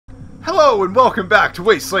Hello and welcome back to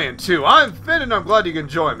Wasteland 2. I'm Finn and I'm glad you can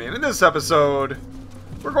join me. And in this episode,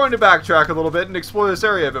 we're going to backtrack a little bit and explore this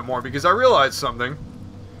area a bit more because I realized something.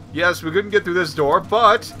 Yes, we couldn't get through this door,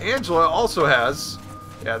 but Angela also has...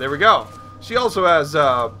 Yeah, there we go. She also has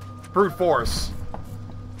brute force.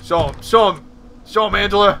 Show him,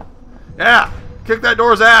 Angela. Yeah, kick that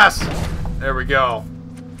door's ass. There we go.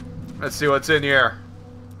 Let's see what's in here.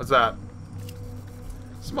 What's that?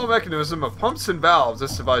 Small mechanism of pumps and valves.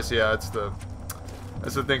 This device, yeah, that's the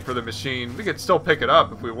thing for the machine. We could still pick it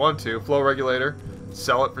up if we want to. Flow regulator.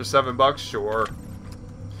 Sell it for $7, sure.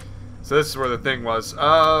 So this is where the thing was.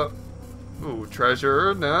 Ooh,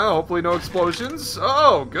 treasure. No, hopefully no explosions.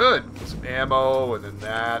 Oh, good. Some ammo and then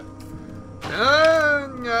that.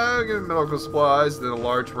 Get medical supplies. Then a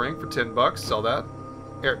large ring for $10. Sell that.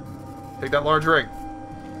 Here, take that large ring.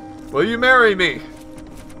 Will you marry me?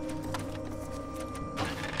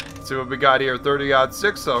 See what we got here.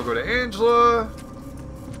 30-6, so I'll go to Angela.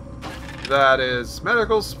 That is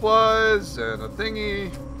medical supplies and a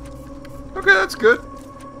thingy. Okay, that's good.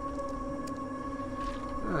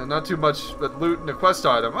 Not too much but loot and a quest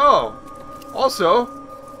item. Oh, also,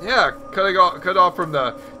 yeah, cut off from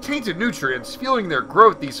the tainted nutrients, fueling their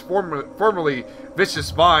growth. These formerly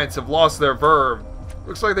vicious minds have lost their verve.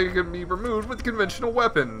 Looks like they can be removed with conventional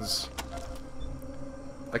weapons,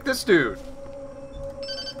 like this dude.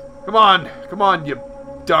 Come on, you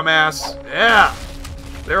dumbass. Yeah!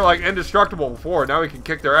 They were like indestructible before, now we can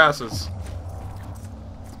kick their asses.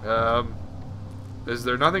 Is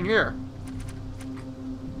there nothing here?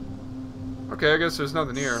 Okay, I guess there's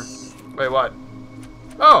nothing here. Wait, what?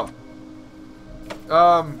 Oh!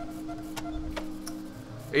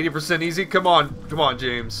 80% easy? Come on,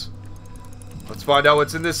 James. Let's find out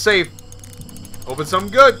what's in this safe. Hope it's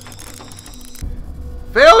something good.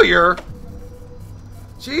 Failure?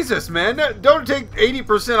 Jesus, man, don't take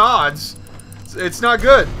 80% odds. It's not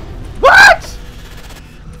good. What?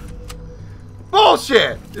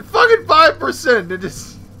 Bullshit! It's fucking 5%. It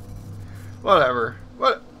just... Whatever.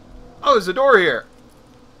 What? Oh, there's a door here.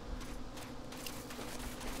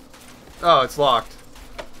 Oh, it's locked.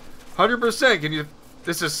 100%. Can you...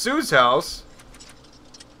 This is Sue's house.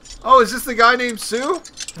 Oh, is this the guy named Sue?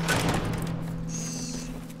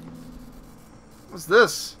 What's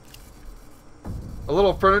this? A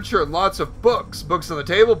little furniture and lots of books. Books on the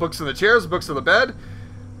table, books on the chairs, books on the bed.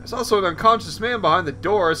 There's also an unconscious man behind the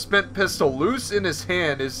door, a spent pistol loose in his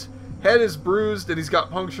hand. His head is bruised and he's got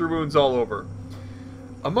puncture wounds all over.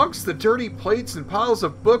 Amongst the dirty plates and piles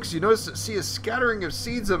of books, you see a scattering of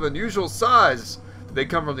seeds of unusual size. Do they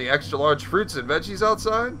come from the extra large fruits and veggies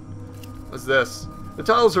outside? What's this? The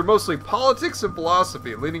titles are mostly politics and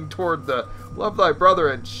philosophy, leaning toward the love thy brother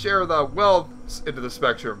and share thy wealth into the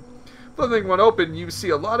spectrum. Flipping one open, you see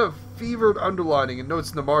a lot of fevered underlining and notes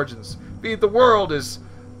in the margins. Feed the world is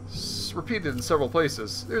repeated in several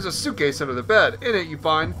places. There's a suitcase under the bed. In it you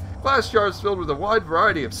find glass jars filled with a wide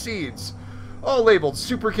variety of seeds, all labeled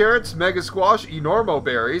super carrots, mega squash, enormo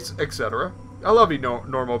berries, etc. I love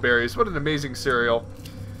enormo berries. What an amazing cereal.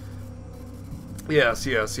 Yes,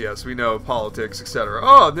 we know politics, etc.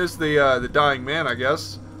 Oh, and there's the dying man, I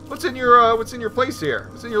guess. What's in your place here?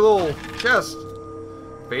 What's in your little chest?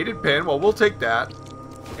 Faded pen. Well, we'll take that.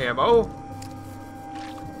 Ammo.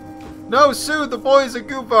 No, Sue, the boy is a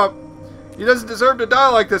goof up. He doesn't deserve to die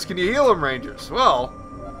like this. Can you heal him, Rangers? Well,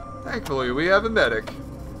 thankfully we have a medic.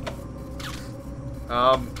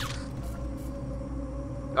 Alright,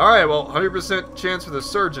 well, 100% chance for the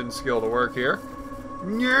surgeon skill to work here.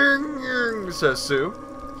 Says Sue.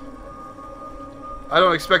 I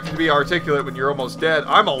don't expect you to be articulate when you're almost dead.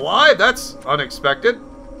 I'm alive? That's unexpected.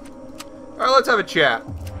 Alright, let's have a chat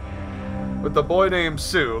with the boy named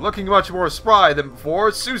Sue. Looking much more spry than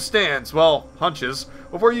before, Sue stands, well, hunches,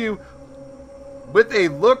 before you with a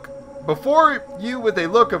look of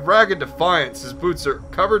ragged defiance. His boots are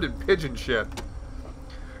covered in pigeon shit.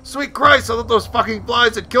 Sweet Christ, I thought those fucking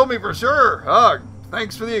flies had killed me for sure.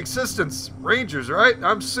 Thanks for the assistance. Rangers, right?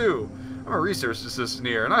 I'm Sue. I'm a research assistant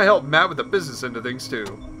here, and I help Matt with the business end of things, too.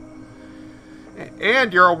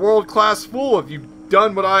 And you're a world-class fool if you've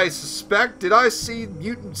done what I suspect. Did I see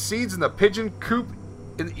mutant seeds in the pigeon coop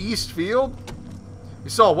in the east field? You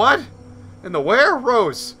saw what? In the where?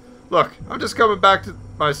 Rose. Look, I'm just coming back to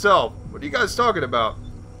myself. What are you guys talking about?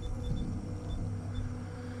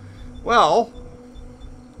 Well,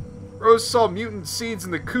 Rose saw mutant seeds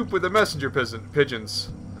in the coop with the messenger pigeons.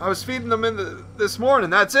 I was feeding them this morning,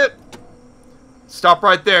 that's it. Stop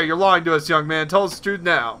right there. You're lying to us, young man. Tell us the truth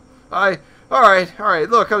now. Alright.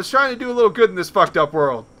 Look, I was trying to do a little good in this fucked up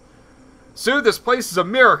world. Sue, this place is a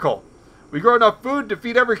miracle. We grow enough food to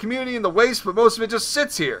feed every community in the waste, but most of it just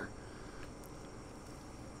sits here.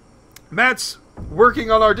 Matt's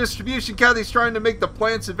working on our distribution. Kathy's trying to make the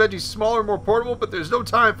plants and veggies smaller, more portable, but there's no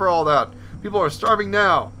time for all that. People are starving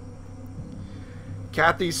now.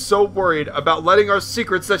 Kathy's so worried about letting our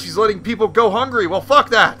secrets that she's letting people go hungry. Well, fuck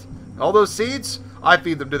that. All those seeds, I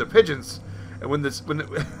feed them to the pigeons. And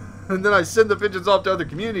and then I send the pigeons off to other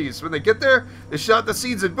communities. When they get there, they shot the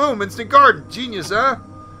seeds and boom, instant garden. Genius, huh?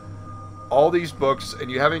 All these books, and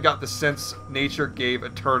you haven't got the sense nature gave a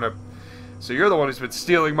turnip. So you're the one who's been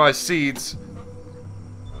stealing my seeds.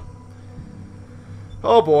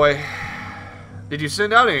 Oh boy. Did you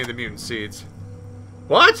send out any of the mutant seeds?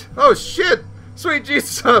 What? Oh shit! Sweet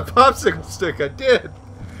Jesus on a popsicle stick, I did.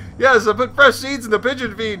 Yes, I put fresh seeds in the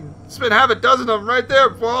pigeon feed. Spent half a dozen of them right there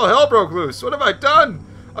before all hell broke loose. What have I done?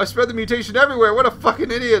 I spread the mutation everywhere. What a fucking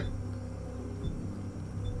idiot.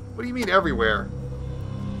 What do you mean everywhere?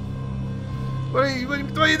 What do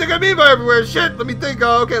you think I mean by everywhere? Shit, let me think.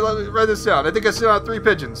 Oh, okay, let me write this down. I think I sent out 3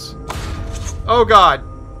 pigeons. Oh, God.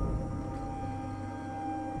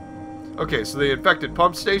 Okay, so the infected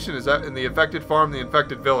pump station, is that in the infected farm, the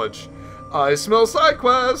infected village? I smell side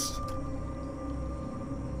quest.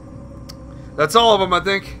 That's all of them, I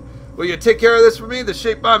think. Will you take care of this for me? The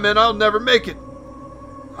shape I'm in, I'll never make it.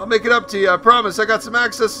 I'll make it up to you, I promise. I got some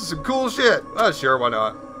access to some cool shit. Oh, sure, why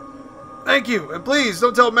not? Thank you, and please,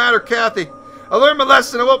 don't tell Matt or Kathy. I learned my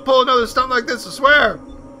lesson. I won't pull another stunt like this, I swear.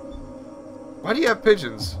 Why do you have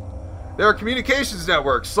pigeons? They're a communications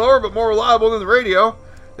network. Slower, but more reliable than the radio.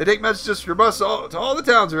 They take messages from us to all the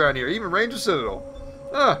towns around here, even Ranger Citadel.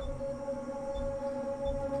 Huh.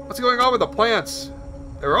 What's going on with the plants?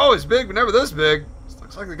 They were always big, but never this big.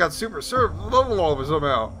 Looks like they got super level over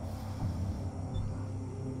somehow.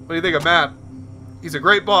 What do you think of Matt? He's a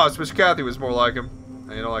great boss. Wish Kathy was more like him.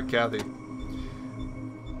 You don't like Kathy.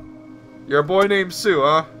 You're a boy named Sue,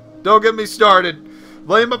 huh? Don't get me started.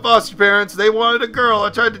 Blame my foster parents. They wanted a girl. I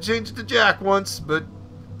tried to change it to Jack once, but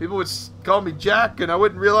people would call me Jack, and I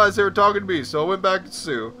wouldn't realize they were talking to me, so I went back to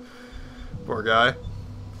Sue. Poor guy.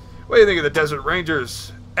 What do you think of the Desert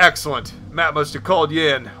Rangers? Excellent. Matt must have called you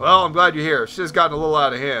in. Well, I'm glad you're here. Shit's gotten a little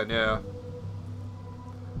out of hand, yeah.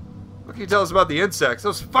 What can you tell us about the insects?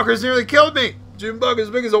 Those fuckers nearly killed me. June bug as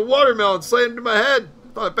big as a watermelon slammed into my head.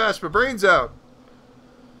 I thought I bashed my brains out.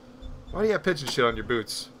 Why do you have pigeon shit on your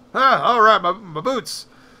boots? Ah, alright, my boots.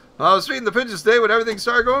 I was feeding the pigeons today when everything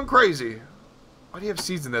started going crazy. Why do you have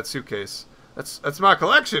seeds in that suitcase? That's my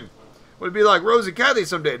collection. Would be like Rose and Kathy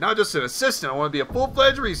someday, not just an assistant. I want to be a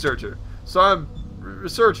full-fledged researcher. So I'm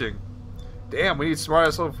researching. Damn, we need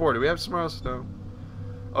smartass level 4. Do we have smartass? No.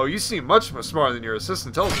 Oh, you seem much more smarter than your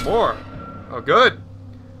assistant. Tell us more. Oh, good.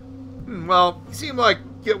 Well, you seem like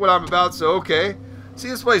get what I'm about, so okay. See,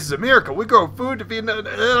 this place is a miracle. We grow food to feed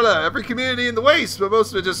every community in the Waste, but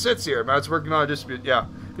most of it just sits here. Matt's working on a dispute. Yeah,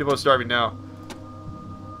 people are starving now.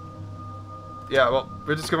 Yeah, well,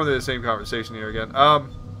 we're just going through the same conversation here again.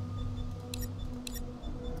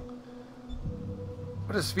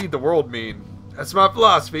 What does feed the world mean? That's my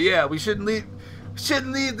philosophy. Yeah, we shouldn't leave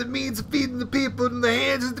the means of feeding the people in the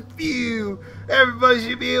hands of the few. Everybody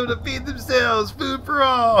should be able to feed themselves. Food for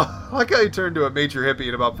all. I like how you turned to a major hippie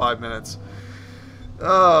in about 5 minutes.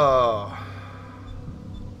 Oh.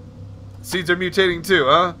 Seeds are mutating too,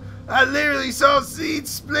 huh? I literally saw seeds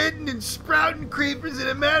splitting and sprouting creepers in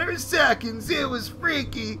a matter of seconds. It was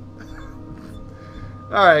freaky.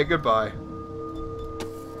 Alright, goodbye.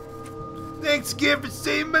 Thanks again for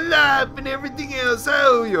saving my life and everything else. I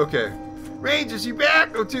owe you. Okay. Rangers, you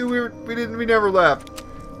back? Oh, too, we never left.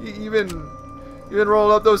 You've been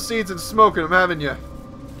rolling up those seeds and smoking them, haven't you?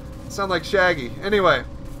 Sound like Shaggy. Anyway.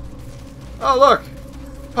 Oh, look.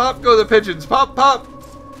 Pop, go the pigeons. Pop, pop.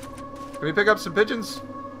 Can we pick up some pigeons?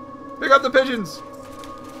 Pick up the pigeons.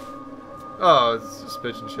 Oh, it's just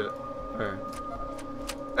pigeon shit. Alright.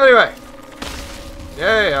 Anyway.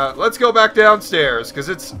 Yeah, let's go back downstairs, because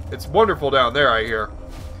it's wonderful down there, I hear.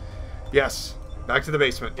 Yes. Back to the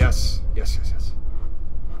basement. Yes. Yes.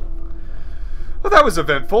 Well, that was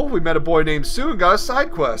eventful. We met a boy named Sue and got a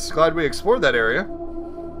side quest. Glad we explored that area.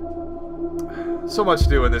 So much to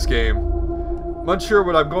do in this game. I'm unsure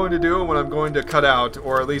what I'm going to do and what I'm going to cut out,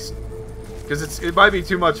 or at least... because it might be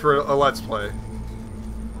too much for a Let's Play.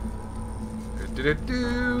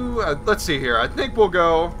 Let's see here. I think we'll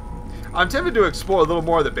go... I'm tempted to explore a little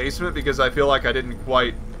more of the basement because I feel like I didn't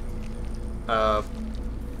quite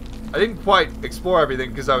explore everything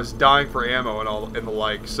because I was dying for ammo and the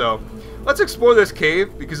like. So let's explore this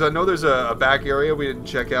cave because I know there's a back area we didn't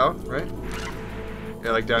check out, right?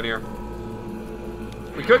 Yeah, like down here.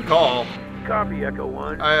 We could call. Copy, Echo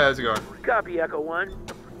 1. Hi, how's it going? Copy, Echo 1.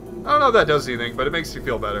 I don't know if that does anything, but it makes you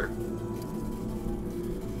feel better.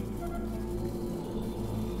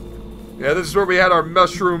 Yeah, this is where we had our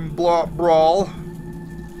mushroom brawl.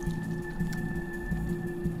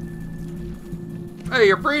 Hey,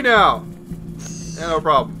 you're free now. Yeah, no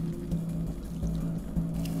problem.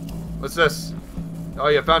 What's this? Oh,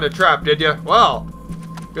 you found a trap, did you? Well,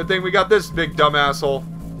 good thing we got this big dumb asshole.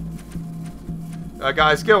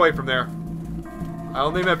 Guys, get away from there. I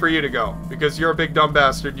only meant for you to go, because you're a big dumb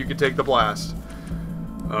bastard. You can take the blast.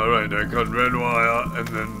 Alright, I cut red wire, and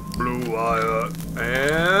then blue wire,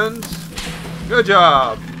 and... Good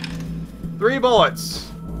job. 3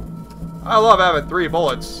 bullets. I love having 3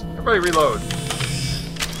 bullets. Everybody reload.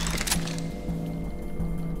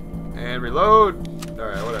 And reload.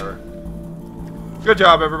 Alright, whatever. Good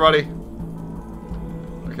job, everybody.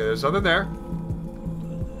 Okay, there's something there.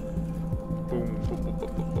 Boom, boom, boom,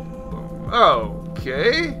 boom, boom, boom, boom.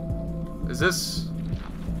 Okay. Is this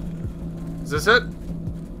it?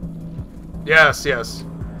 Yes, yes.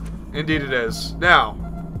 Indeed it is. Now,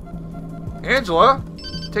 Angela,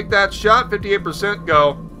 take that shot. 58%.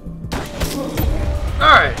 Go.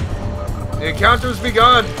 Alright. The encounter's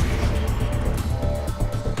begun.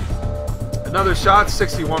 Another shot.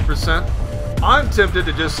 61%. I'm tempted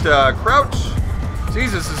to just crouch.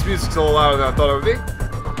 Jesus, this music's a little louder than I thought it would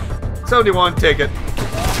be. 71, take it.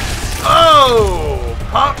 Oh!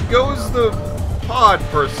 Pop goes the pod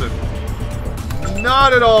person.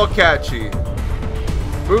 Not at all catchy.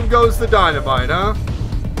 Boom goes the dynamite, huh?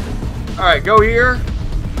 Alright, go here.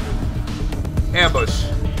 Ambush.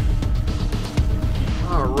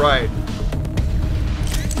 Alright.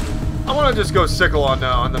 I want to just go sickle on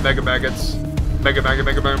the Mega Maggots. Mega Mag.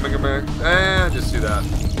 And just do that.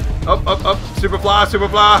 Up. Super fly.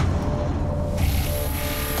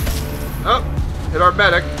 Up. Hit our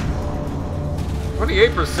medic.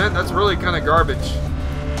 28%. That's really kind of garbage.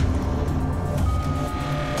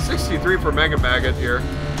 63 for Mega Maggot here.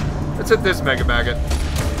 Let's hit this Mega Maggot.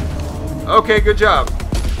 Okay, good job.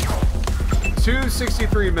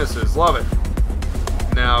 263 misses. Love it.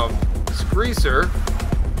 Now, this Greaser.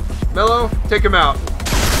 Mellow, take him out.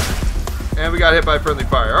 And we got hit by friendly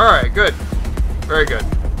fire. Alright, good. Very good.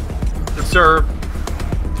 Conserve.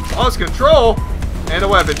 Lost control. And a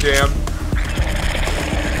weapon jam.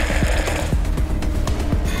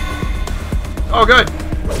 Oh, good.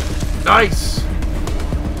 Nice.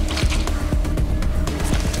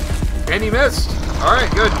 And he missed.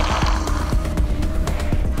 Alright, good.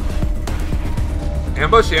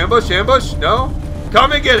 Ambush. No?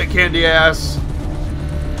 Come and get it, candy ass.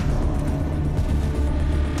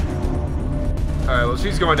 Alright, well,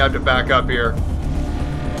 she's going to have to back up here.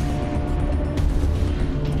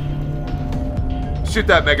 Shoot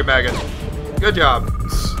that Mega Maggot. Good job.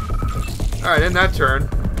 Alright, in that turn.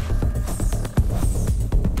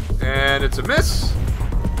 And it's a miss.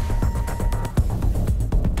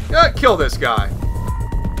 Yeah, kill this guy.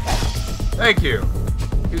 Thank you.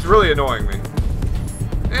 He's really annoying me.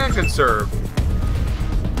 And conserve.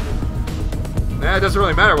 Nah, it doesn't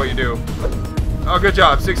really matter what you do. Oh, good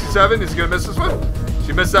job. 67. Is he going to miss this one?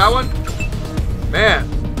 She missed that one? Man.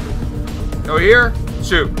 Go here.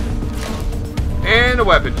 Shoot. And a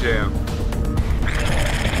weapon jam.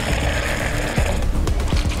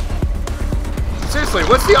 Seriously,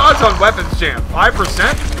 what's the odds on weapons jam?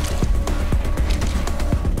 5%?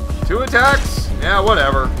 2 attacks? Yeah,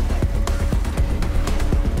 whatever.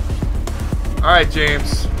 Alright,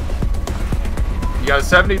 James. You got a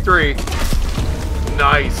 73.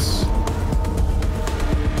 Nice.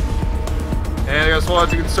 And I guess we'll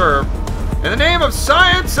have to conserve. In the name of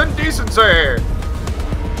science and decency!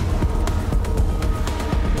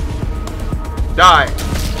 Die.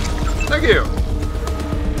 Thank you.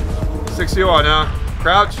 61, huh?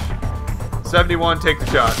 Crouch. 71, take the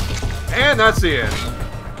shot. And that's the end.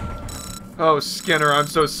 Oh, Skinner, I'm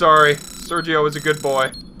so sorry. Sergio was a good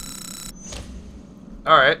boy.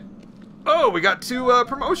 Alright. Oh, we got 2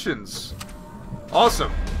 promotions.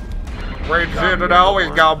 Awesome. Thank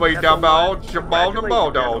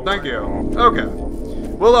you. Okay.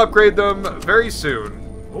 We'll upgrade them very soon.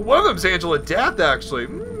 Well, one of them's Angela Death, actually.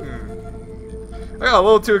 I got a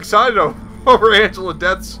little too excited over Angela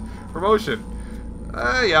Death's promotion.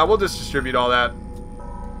 Yeah, we'll just distribute all that.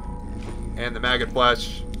 And the maggot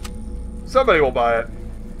flesh. Somebody will buy it.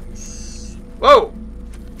 Whoa!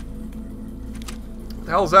 What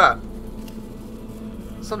the hell is that?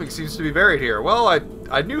 Something seems to be buried here. Well, I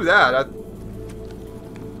knew that.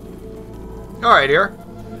 Alright, here.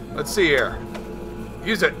 Let's see here.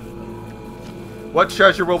 Use it. What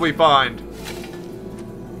treasure will we find?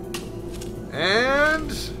 And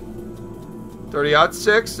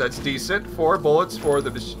 30-06. That's decent. 4 bullets for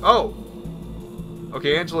the... Oh!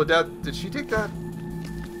 Okay, Angela Death. Did she take that?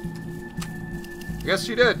 I guess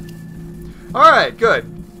she did. Alright, good.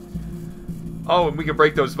 Oh, and we can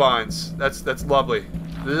break those vines. That's lovely.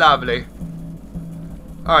 Lovely.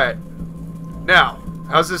 Alright. Now,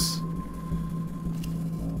 how's this?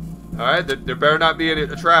 Alright, there better not be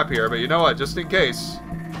a trap here, but you know what? Just in case.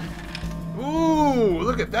 Ooh,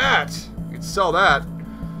 look at that. You can sell that.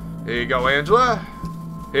 Here you go, Angela.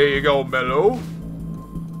 Here you go, Mellow.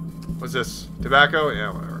 What's this? Tobacco?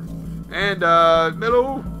 Yeah, whatever. And,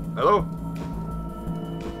 Mellow. Hello?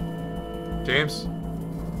 James?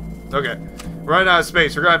 Okay. We're running out of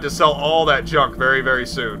space. We're gonna have to sell all that junk very, very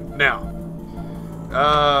soon. Now,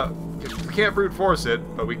 we can't brute force it,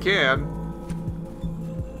 but we can.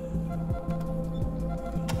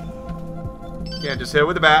 Can't just hit it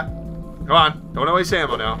with a bat. Come on. Don't waste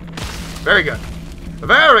ammo now. Very good.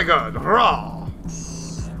 Very good. Raw.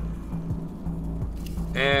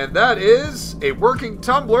 And that is a working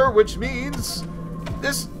tumbler, which means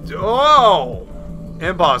this... Oh!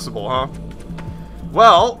 Impossible, huh?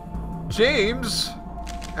 Well, James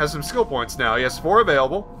has some skill points now. He has 4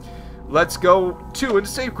 available. Let's go 2 into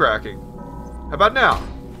safe cracking. How about now?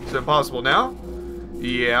 Is it impossible now?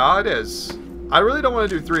 Yeah, it is. I really don't want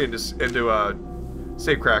to do 3 into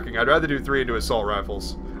safe cracking. I'd rather do 3 into assault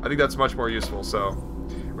rifles. I think that's much more useful, so...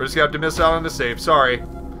 We're just gonna have to miss out on the save. Sorry.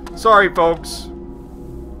 Sorry, folks.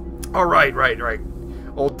 Alright, right.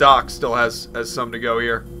 Old Doc still has some to go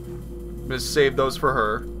here. I'm gonna save those for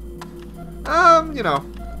her. You know.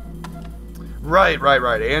 Right.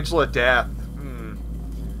 Angela Death.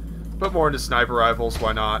 Put more into sniper rifles,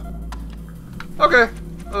 why not? Okay,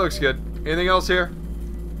 that looks good. Anything else here?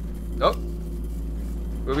 Nope.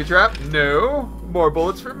 Booby trap? No. More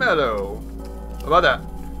bullets for Meadow. How about that?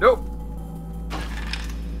 Nope.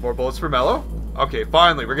 More bullets for Mellow? Okay,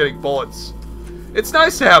 finally, we're getting bullets. It's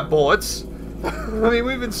nice to have bullets. I mean,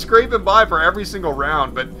 we've been scraping by for every single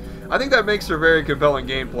round, but I think that makes for very compelling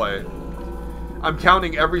gameplay. I'm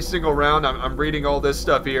counting every single round. I'm reading all this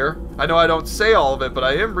stuff here. I know I don't say all of it, but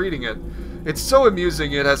I am reading it. It's so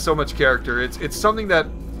amusing. It has so much character. It's something that...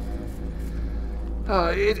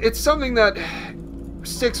 it's something that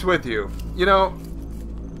sticks with you. You know,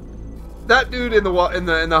 that dude in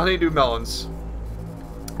the honeydew melons...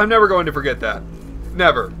 I'm never going to forget that.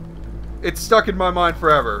 Never. It's stuck in my mind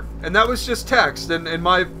forever. And that was just text and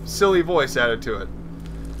my silly voice added to it.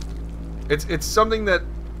 It's something that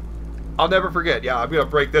I'll never forget. Yeah, I'm going to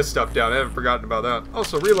break this stuff down. I haven't forgotten about that.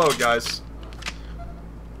 Also, reload, guys.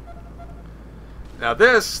 Now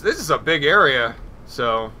this is a big area.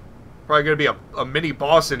 So, probably going to be a mini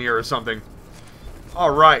boss in here or something.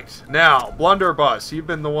 Alright. Now, Blunderbuss. You've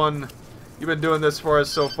been the one... You've been doing this for us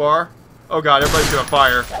so far. Oh god, everybody's gonna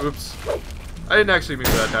fire. Oops. I didn't actually mean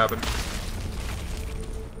for that to happen.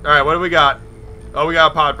 Alright, what do we got? Oh, we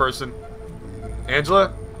got a pod person.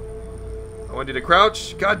 Angela? I want you to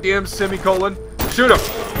crouch. Goddamn semicolon. Shoot him!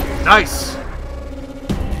 Nice!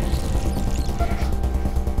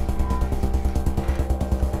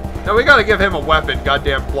 Now we gotta give him a weapon,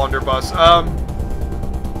 goddamn blunderbuss.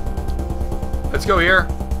 Let's go here.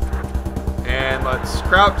 And let's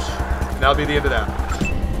crouch. And that'll be the end of that.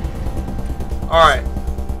 Alright.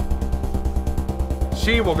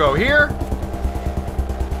 She will go here.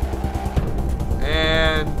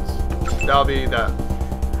 And that'll be that.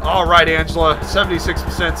 Alright, Angela.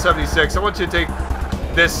 76%, 76. I want you to take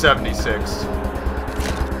this 76.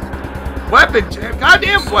 Weapon jam.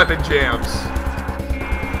 Goddamn weapon jams.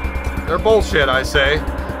 They're bullshit, I say.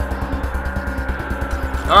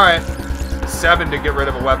 Alright. 7 to get rid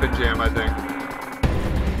of a weapon jam, I think.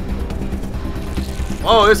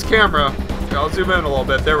 Oh, this camera. I'll zoom in a little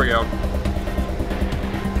bit. There we go.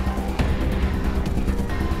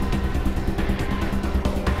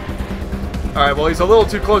 Alright, well, he's a little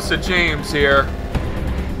too close to James here.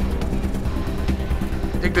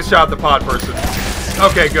 Take the shot at the pod person.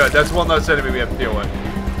 Okay, good. That's one less enemy we have to deal with.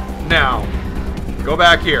 Now, go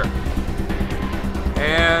back here.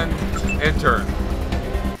 And turn.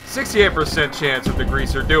 68% chance with the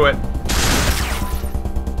greaser. Do it.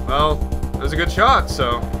 Well, it was a good shot,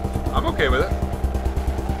 so... I'm okay with it.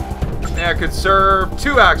 Yeah, conserve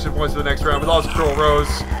 2 action points for the next round. We lost control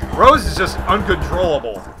Rose. Rose is just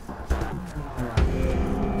uncontrollable.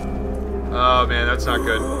 Oh man, that's not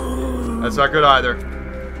good. That's not good either.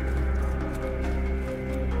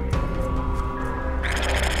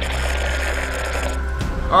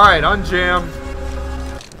 Alright, unjam.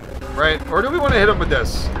 Right, or do we want to hit him with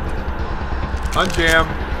this? Unjam.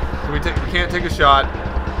 We can't take a shot.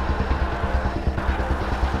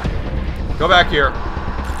 Go back here.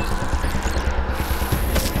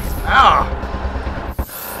 Ah!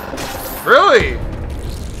 Really?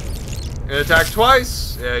 Gonna attack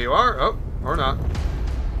twice? Yeah, you are. Oh, or not.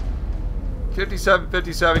 57,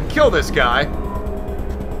 57. Kill this guy.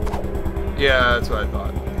 Yeah, that's what I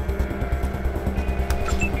thought.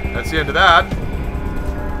 That's the end of that.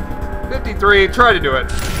 53. Try to do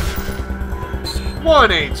it. 1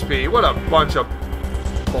 HP. What a bunch of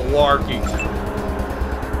malarkey.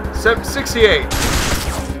 68.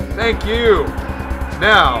 Thank you.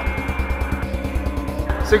 Now.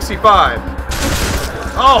 65.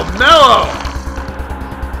 Oh, Mellow!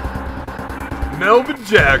 Melvin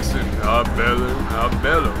Jackson. I'm mellow. I'm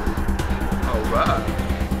mellow. Alright.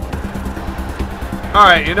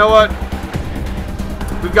 Alright, you know what?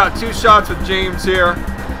 We've got 2 shots with James here.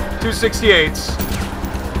 2 68s.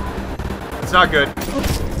 It's not good.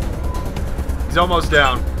 He's almost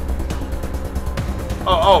down.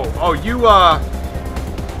 Oh,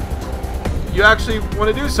 you actually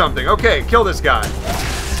want to do something. Okay, kill this guy.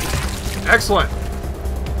 Excellent.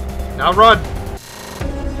 Now run.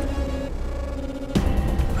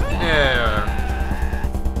 Yeah.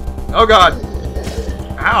 Oh, God.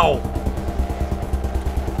 Ow.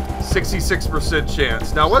 66%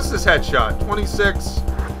 chance. Now, what's this headshot? 26.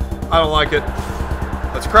 I don't like it.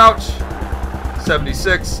 Let's crouch.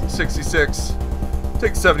 76. 66.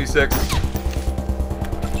 Take 76.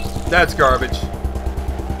 That's garbage.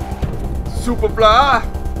 Superfly.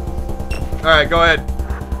 Alright, go ahead.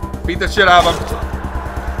 Beat the shit out of him.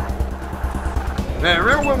 Man,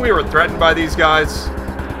 remember when we were threatened by these guys?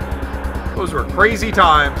 Those were crazy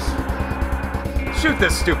times. Shoot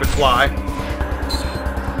this stupid fly.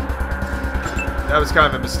 That was kind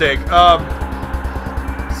of a mistake.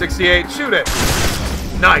 68. Shoot it.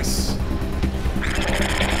 Nice.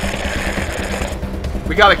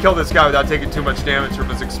 We gotta kill this guy without taking too much damage from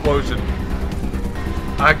his explosion.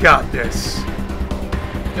 I got this.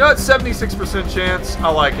 You know what? 76% chance. I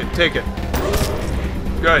like it. Take it.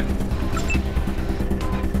 Good.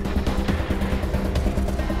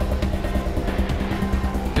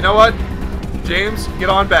 You know what? James, get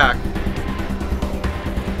on back.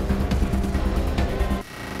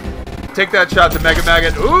 Take that shot to Mega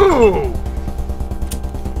Maggot. Ooh!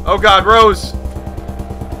 Oh God, Rose.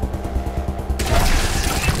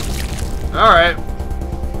 Alright.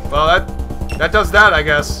 Well, that does that, I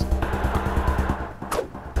guess.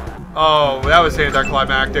 Oh, that was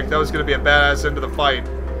anticlimactic. That was going to be a badass end to the fight.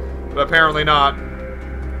 But apparently not.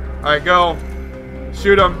 Alright, go.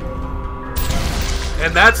 Shoot him.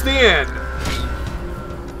 And that's the end.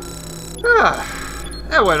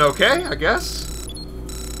 That went okay, I guess.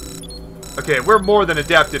 Okay, we're more than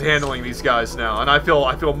adept at handling these guys now, and I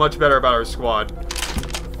feel much better about our squad.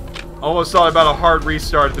 Almost thought about a hard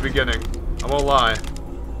restart at the beginning. I won't lie.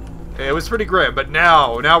 It was pretty grim, but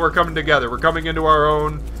now we're coming together. We're coming into our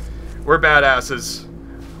own. We're badasses.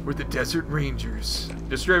 We're the Desert Rangers.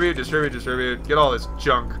 Distribute, distribute, distribute. Get all this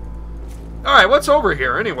junk. Alright, what's over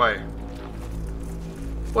here anyway?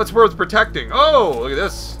 What's worth protecting? Oh, look at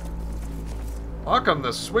this. Lock on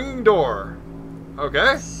the swinging door.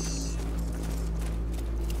 Okay.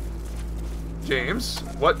 James,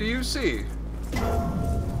 what do you see?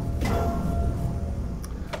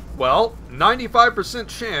 Well, 95%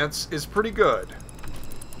 chance is pretty good.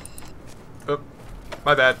 Oh,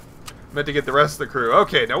 my bad. Meant to get the rest of the crew.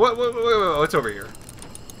 Okay, now what's over here?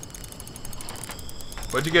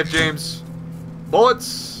 What'd you get, James?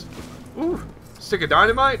 Bullets. Ooh, stick of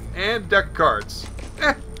dynamite and deck of cards.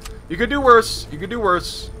 You could do worse. You could do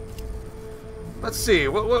worse. Let's see.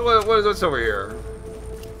 What's over here?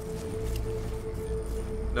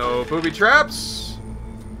 No booby traps.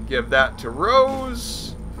 Give that to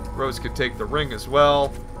Rose. Rose could take the ring as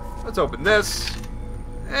well. Let's open this.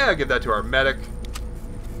 I'll give that to our medic.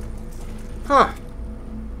 Huh.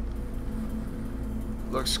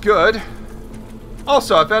 Looks good.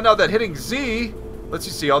 Also, I found out that hitting Z lets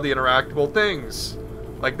you see all the interactable things.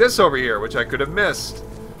 Like this over here, which I could have missed.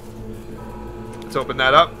 Let's open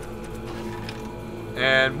that up.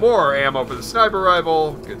 And more ammo for the sniper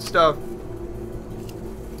rifle. Good stuff.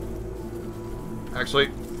 Actually,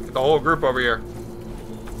 get the whole group over here.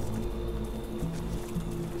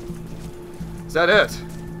 Is that it?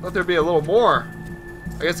 I thought there'd be a little more.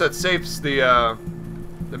 I guess that safes the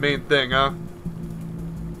main thing, huh?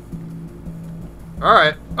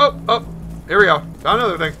 Alright. Oh, here we go. Found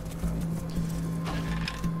another thing.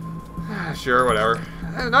 Sure, whatever.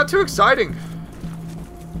 Not too exciting.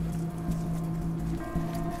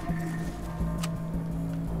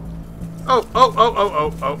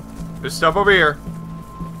 Oh. There's stuff over here.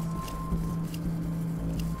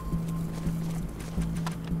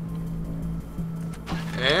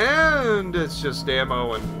 And it's just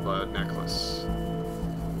ammo and a necklace.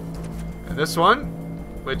 And this one,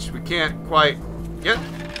 which we can't quite get.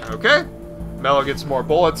 Okay. Metal gets more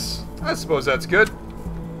bullets. I suppose that's good.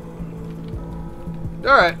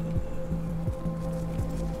 Alright.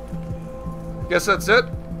 Guess that's it.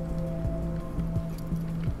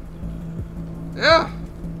 Yeah.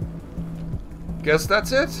 Guess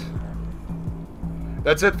that's it.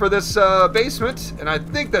 That's it for this basement, and I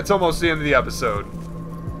think that's almost the end of the episode.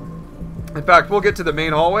 In fact, we'll get to the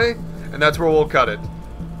main hallway, and that's where we'll cut it.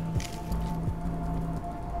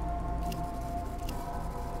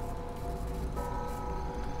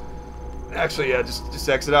 Actually, yeah, just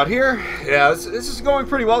exit out here. Yeah, this is going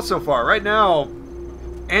pretty well so far. Right now,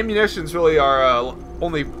 ammunition's really our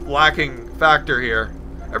only lacking factor here.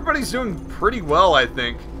 Everybody's doing pretty well, I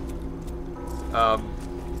think.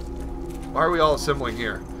 Why are we all assembling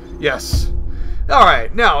here? Yes.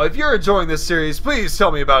 Alright, now, if you're enjoying this series, please tell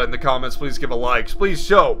me about it in the comments. Please give a like. Please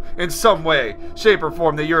show, in some way, shape, or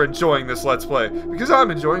form that you're enjoying this Let's Play. Because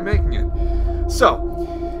I'm enjoying making it.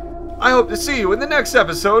 So, I hope to see you in the next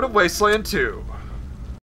episode of Wasteland 2.